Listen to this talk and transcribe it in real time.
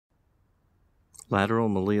Lateral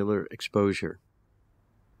malleolar exposure.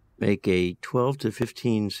 Make a 12 to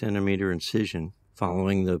 15 centimeter incision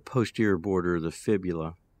following the posterior border of the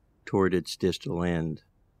fibula toward its distal end.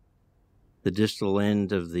 The distal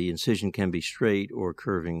end of the incision can be straight or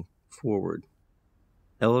curving forward.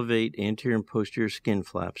 Elevate anterior and posterior skin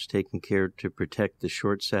flaps, taking care to protect the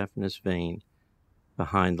short saphenous vein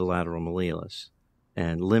behind the lateral malleolus,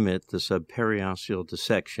 and limit the subperiosteal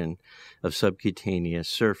dissection of subcutaneous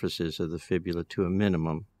surfaces of the fibula to a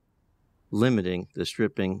minimum, limiting the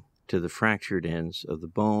stripping to the fractured ends of the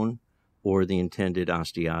bone or the intended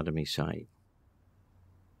osteotomy site.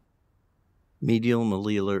 Medial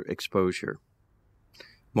malleolar exposure.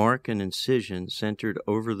 Mark an incision centered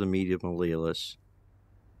over the medial malleolus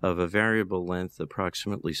of a variable length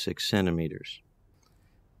approximately 6 centimeters.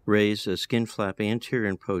 Raise a skin flap anterior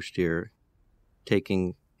and posterior,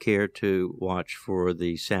 taking care to watch for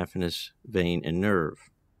the saphenous vein and nerve.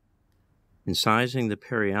 Incising the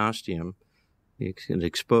periosteum, you can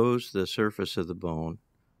expose the surface of the bone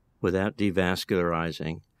without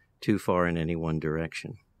devascularizing too far in any one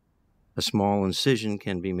direction. A small incision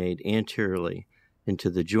can be made anteriorly into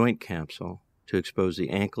the joint capsule to expose the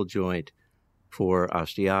ankle joint for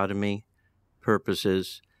osteotomy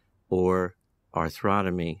purposes or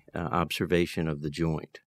arthrotomy observation of the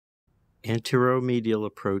joint. Anteromedial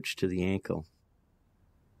approach to the ankle.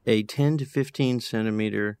 A 10 to 15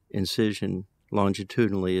 centimeter incision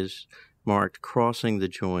longitudinally is marked crossing the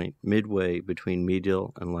joint midway between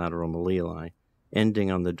medial and lateral malleoli,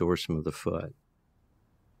 ending on the dorsum of the foot.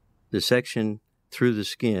 The section through the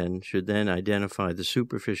skin should then identify the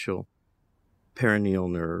superficial peroneal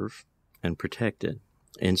nerve and protect it.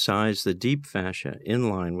 Incise the deep fascia in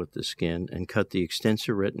line with the skin and cut the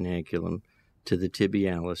extensor retinaculum to the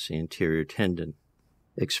tibialis anterior tendon.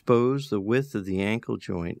 Expose the width of the ankle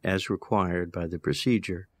joint as required by the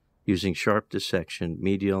procedure using sharp dissection,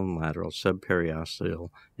 medial and lateral, subperiosteal,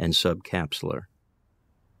 and subcapsular.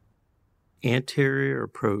 Anterior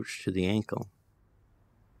approach to the ankle.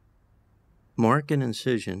 Mark an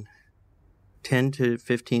incision 10 to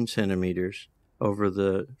 15 centimeters over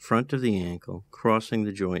the front of the ankle, crossing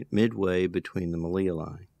the joint midway between the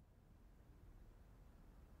malleoli.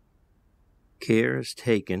 Care is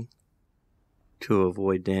taken to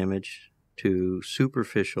avoid damage to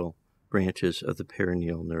superficial branches of the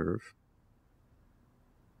peroneal nerve.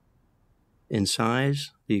 Incise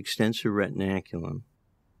the extensor retinaculum,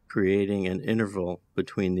 creating an interval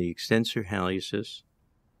between the extensor hallucis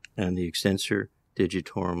and the extensor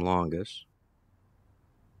digitorum longus.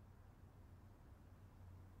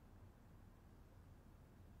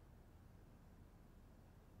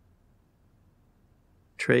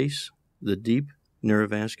 Trace the deep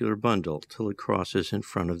neurovascular bundle till it crosses in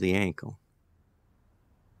front of the ankle.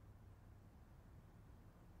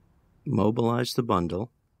 Mobilize the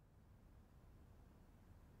bundle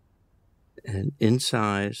and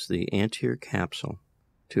incise the anterior capsule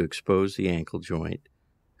to expose the ankle joint,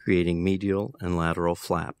 creating medial and lateral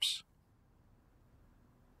flaps.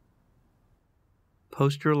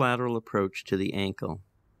 Posterolateral approach to the ankle.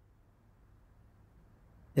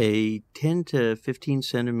 A 10 to 15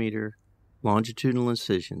 centimeter longitudinal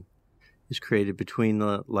incision is created between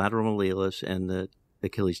the lateral malleolus and the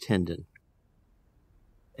Achilles tendon.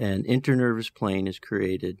 An internervous plane is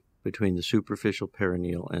created between the superficial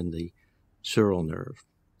peroneal and the sural nerve.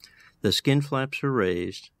 The skin flaps are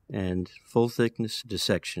raised and full thickness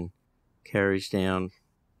dissection carries down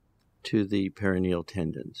to the peroneal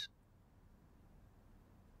tendons.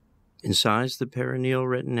 Incise the peroneal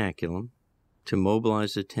retinaculum to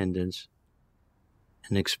mobilize the tendons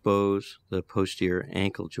and expose the posterior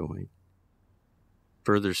ankle joint.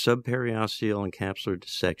 Further subperiosteal and capsular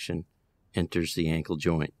dissection enters the ankle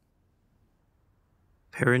joint.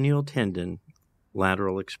 Peroneal tendon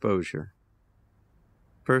lateral exposure.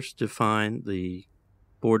 First, define the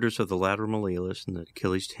borders of the lateral malleolus and the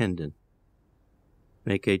Achilles tendon.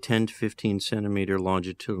 Make a 10 to 15 centimeter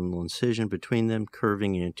longitudinal incision between them,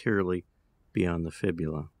 curving anteriorly beyond the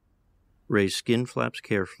fibula. Raise skin flaps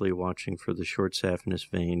carefully, watching for the short saphenous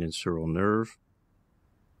vein and sural nerve,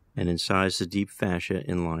 and incise the deep fascia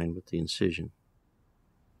in line with the incision.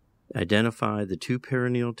 Identify the two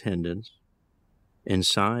peroneal tendons.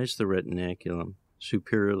 Incise the retinaculum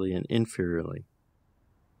superiorly and inferiorly.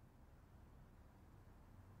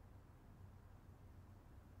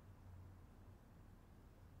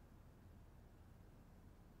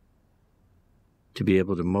 To be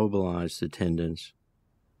able to mobilize the tendons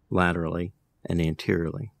laterally and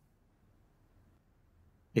anteriorly.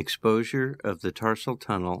 Exposure of the tarsal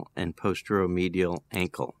tunnel and posteromedial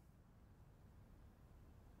ankle.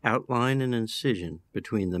 Outline an incision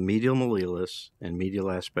between the medial malleolus and medial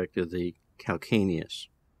aspect of the calcaneus.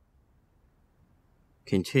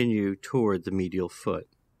 Continue toward the medial foot.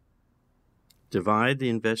 Divide the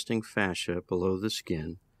investing fascia below the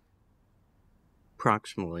skin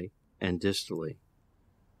proximally and distally.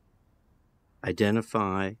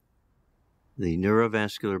 Identify the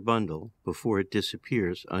neurovascular bundle before it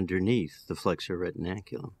disappears underneath the flexor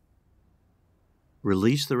retinaculum.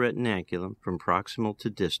 Release the retinaculum from proximal to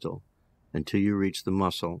distal until you reach the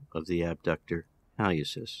muscle of the abductor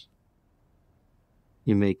hallucis.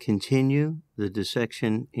 You may continue the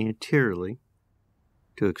dissection anteriorly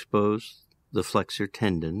to expose the flexor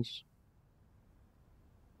tendons.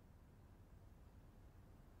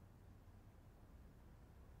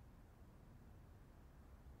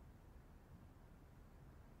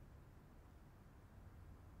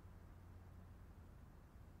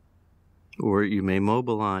 Or you may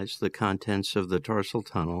mobilize the contents of the tarsal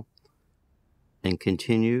tunnel and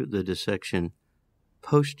continue the dissection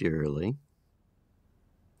posteriorly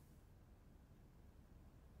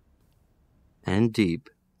and deep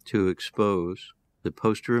to expose the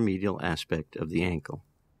posteromedial aspect of the ankle.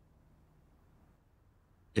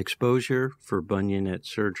 Exposure for bunionette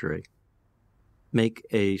surgery. Make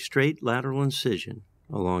a straight lateral incision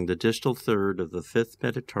along the distal third of the fifth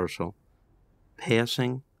metatarsal,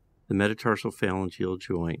 passing the metatarsal phalangeal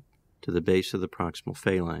joint to the base of the proximal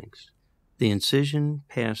phalanx. The incision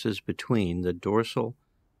passes between the dorsal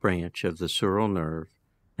branch of the sural nerve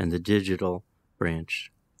and the digital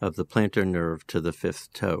branch of the plantar nerve to the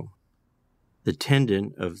fifth toe. The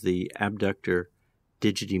tendon of the abductor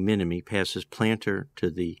digiti minimi passes plantar to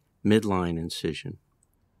the midline incision.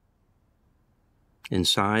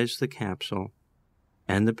 Incise the capsule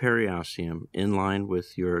and the periosteum in line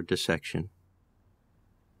with your dissection,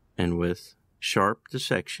 and with sharp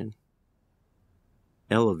dissection,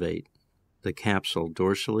 elevate the capsule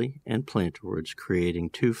dorsally and plantarwards, creating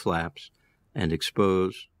two flaps, and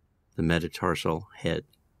expose the metatarsal head.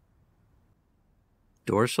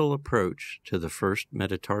 Dorsal approach to the first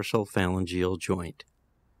metatarsal phalangeal joint.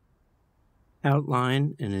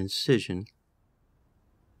 Outline an incision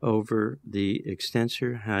over the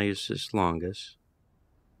extensor hallucis longus,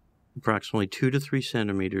 approximately 2 to 3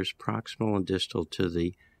 centimeters proximal and distal to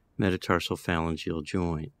the metatarsal phalangeal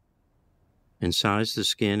joint. Incise the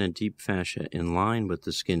skin and deep fascia in line with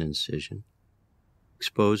the skin incision,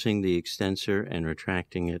 exposing the extensor and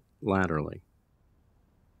retracting it laterally.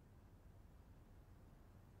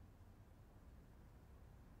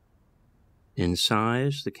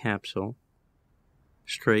 Incise the capsule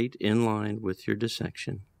straight in line with your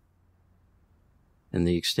dissection, and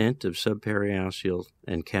the extent of subperiosteal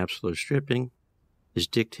and capsular stripping is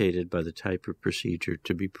dictated by the type of procedure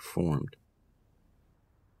to be performed.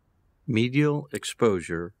 Medial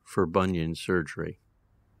exposure for bunion surgery.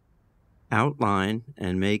 Outline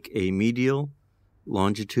and make a medial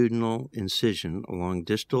longitudinal incision along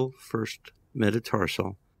distal first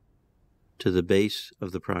metatarsal to the base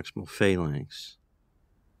of the proximal phalanx.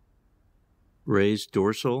 Raise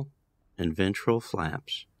dorsal and ventral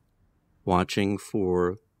flaps, watching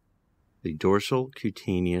for the dorsal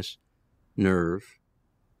cutaneous nerve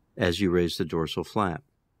as you raise the dorsal flap.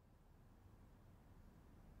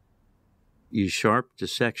 Use sharp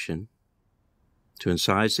dissection to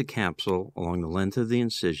incise the capsule along the length of the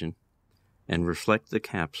incision and reflect the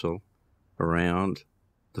capsule around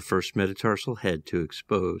the first metatarsal head to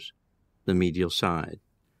expose the medial side.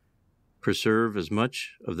 Preserve as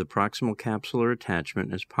much of the proximal capsular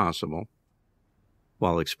attachment as possible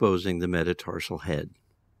while exposing the metatarsal head.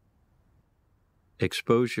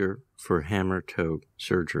 Exposure for hammer toe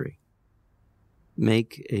surgery.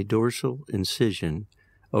 Make a dorsal incision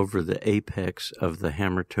over the apex of the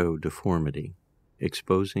hammer toe deformity,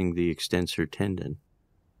 exposing the extensor tendon.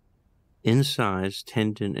 Incise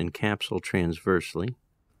tendon and capsule transversely,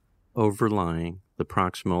 overlying the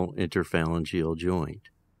proximal interphalangeal joint.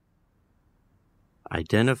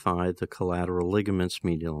 Identify the collateral ligaments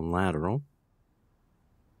medial and lateral.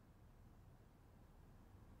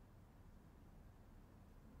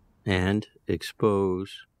 And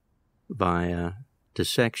expose via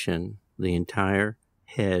dissection the entire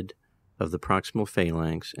head of the proximal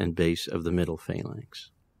phalanx and base of the middle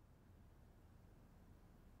phalanx.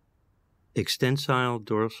 Extensile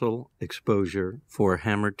dorsal exposure for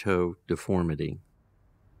hammer toe deformity.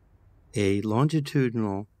 A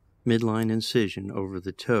longitudinal midline incision over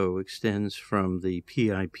the toe extends from the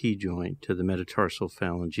PIP joint to the metatarsal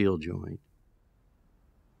phalangeal joint.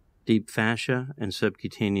 Deep fascia and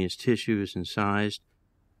subcutaneous tissue is incised,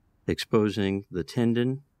 exposing the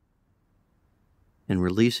tendon and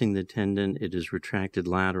releasing the tendon, it is retracted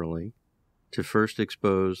laterally to first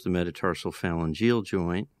expose the metatarsal phalangeal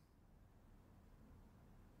joint,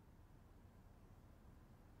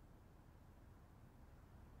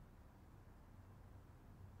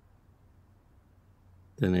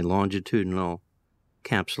 then a longitudinal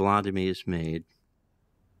capsulotomy is made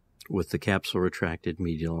with the capsule retracted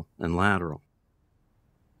medial and lateral.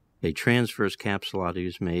 A transverse capsulotomy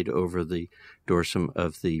is made over the dorsum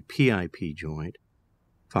of the PIP joint,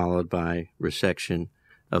 followed by resection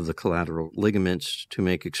of the collateral ligaments to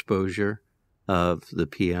make exposure of the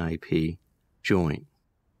PIP joint.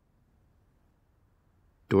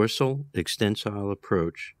 Dorsal extensile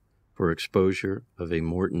approach for exposure of a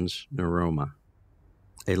Morton's neuroma.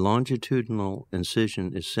 A longitudinal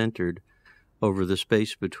incision is centered over the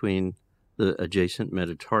space between the adjacent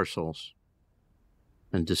metatarsals,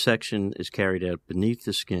 and dissection is carried out beneath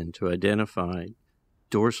the skin to identify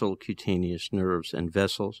dorsal cutaneous nerves and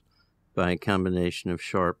vessels by a combination of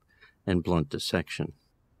sharp and blunt dissection.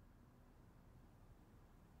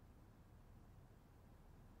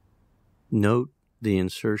 Note the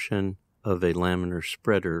insertion of a laminar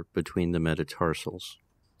spreader between the metatarsals.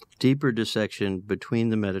 Deeper dissection between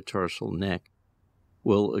the metatarsal neck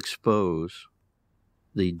will expose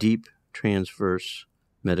the deep transverse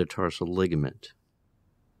metatarsal ligament.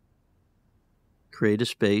 Create a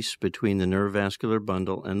space between the neurovascular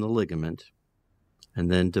bundle and the ligament,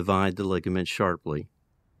 and then divide the ligament sharply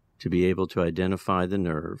to be able to identify the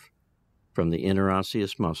nerve from the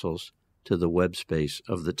interosseous muscles to the web space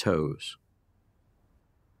of the toes.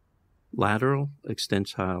 Lateral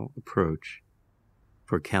extensile approach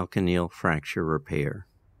for calcaneal fracture repair.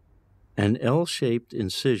 An L-shaped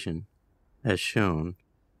incision, as shown,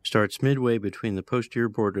 starts midway between the posterior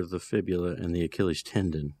border of the fibula and the Achilles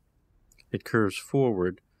tendon. It curves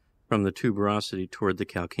forward from the tuberosity toward the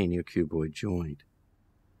calcaneocuboid joint.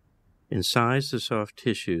 Incise the soft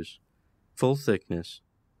tissues, full thickness,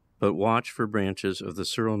 but watch for branches of the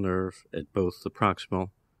sural nerve at both the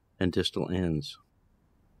proximal and distal ends.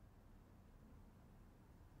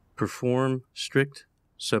 Perform strict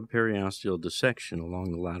subperiosteal dissection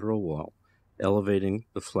along the lateral wall, elevating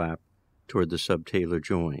the flap toward the subtalar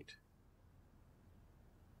joint.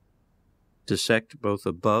 Dissect both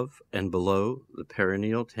above and below the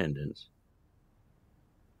peroneal tendons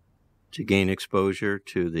to gain exposure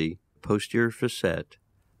to the posterior facet,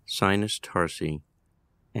 sinus tarsi,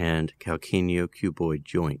 and calcaneocuboid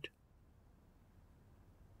joint.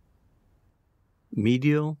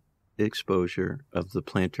 Medial exposure of the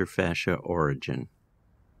plantar fascia origin.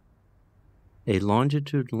 A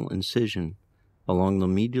longitudinal incision along the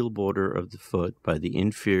medial border of the foot by the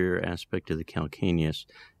inferior aspect of the calcaneus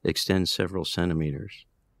extends several centimeters.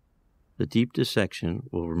 The deep dissection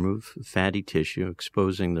will remove fatty tissue,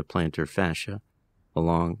 exposing the plantar fascia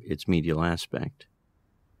along its medial aspect.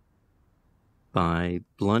 By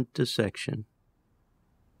blunt dissection,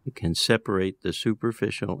 it can separate the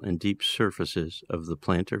superficial and deep surfaces of the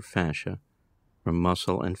plantar fascia from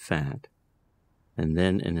muscle and fat, and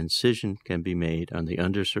then an incision can be made on the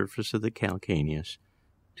undersurface of the calcaneus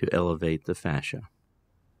to elevate the fascia.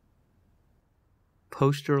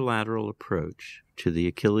 Posterolateral approach to the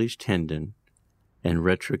Achilles tendon and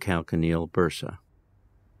retrocalcaneal bursa.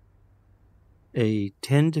 A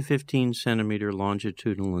 10 to 15 centimeter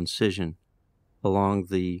longitudinal incision along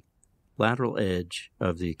the lateral edge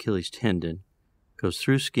of the Achilles tendon goes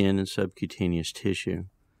through skin and subcutaneous tissue.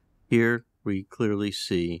 Here we clearly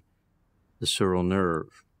see the sural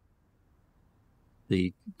nerve.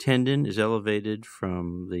 The tendon is elevated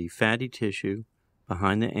from the fatty tissue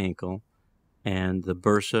behind the ankle and the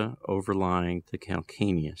bursa overlying the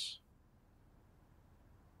calcaneus.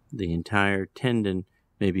 The entire tendon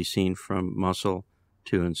may be seen from muscle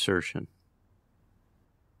to insertion.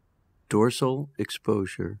 Dorsal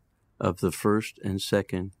exposure of the first and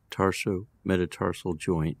second tarso-metatarsal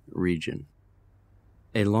joint region.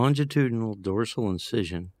 A longitudinal dorsal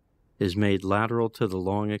incision is made lateral to the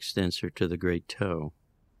long extensor to the great toe.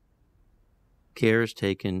 Care is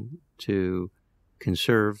taken to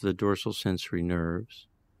conserve the dorsal sensory nerves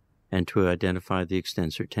and to identify the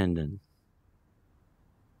extensor tendon.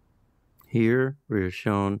 Here we are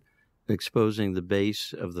shown exposing the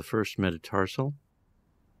base of the first metatarsal.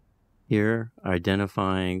 Here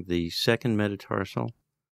identifying the second metatarsal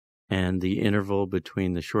and the interval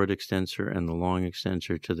between the short extensor and the long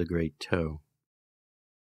extensor to the great toe.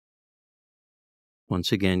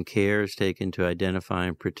 Once again, care is taken to identify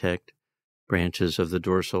and protect branches of the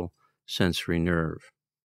dorsal sensory nerve.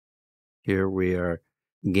 Here we are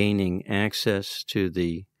gaining access to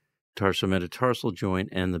the tarsometatarsal joint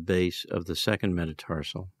and the base of the second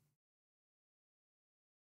metatarsal.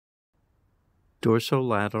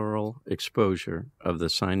 Dorsolateral exposure of the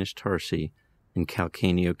sinus tarsi and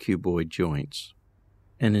calcaneocuboid joints.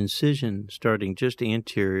 An incision starting just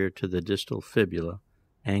anterior to the distal fibula,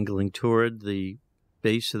 angling toward the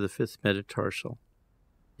base of the fifth metatarsal,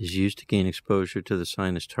 is used to gain exposure to the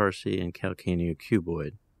sinus tarsi and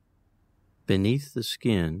calcaneocuboid. Beneath the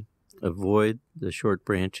skin, avoid the short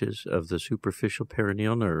branches of the superficial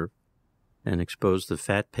perineal nerve and expose the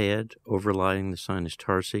fat pad overlying the sinus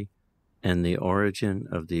tarsi and the origin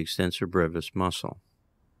of the extensor brevis muscle.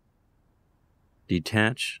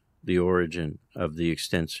 Detach the origin of the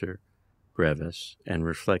extensor brevis and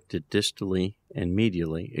reflect it distally and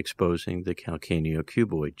medially, exposing the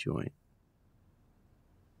calcaneocuboid joint.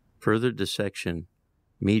 Further dissection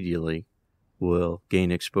medially will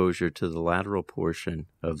gain exposure to the lateral portion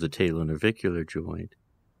of the talonavicular joint,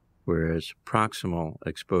 whereas proximal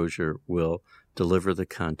exposure will deliver the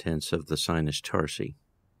contents of the sinus tarsi.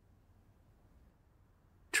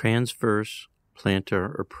 Transverse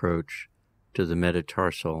plantar approach to the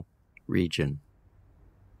metatarsal region.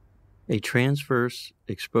 A transverse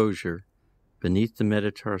exposure beneath the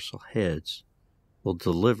metatarsal heads will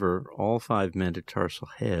deliver all 5 metatarsal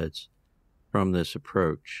heads from this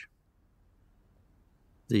approach.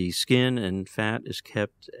 The skin and fat is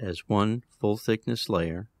kept as one full thickness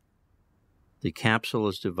layer. The capsule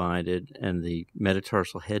is divided and the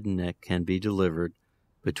metatarsal head and neck can be delivered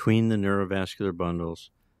between the neurovascular bundles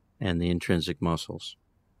and the intrinsic muscles.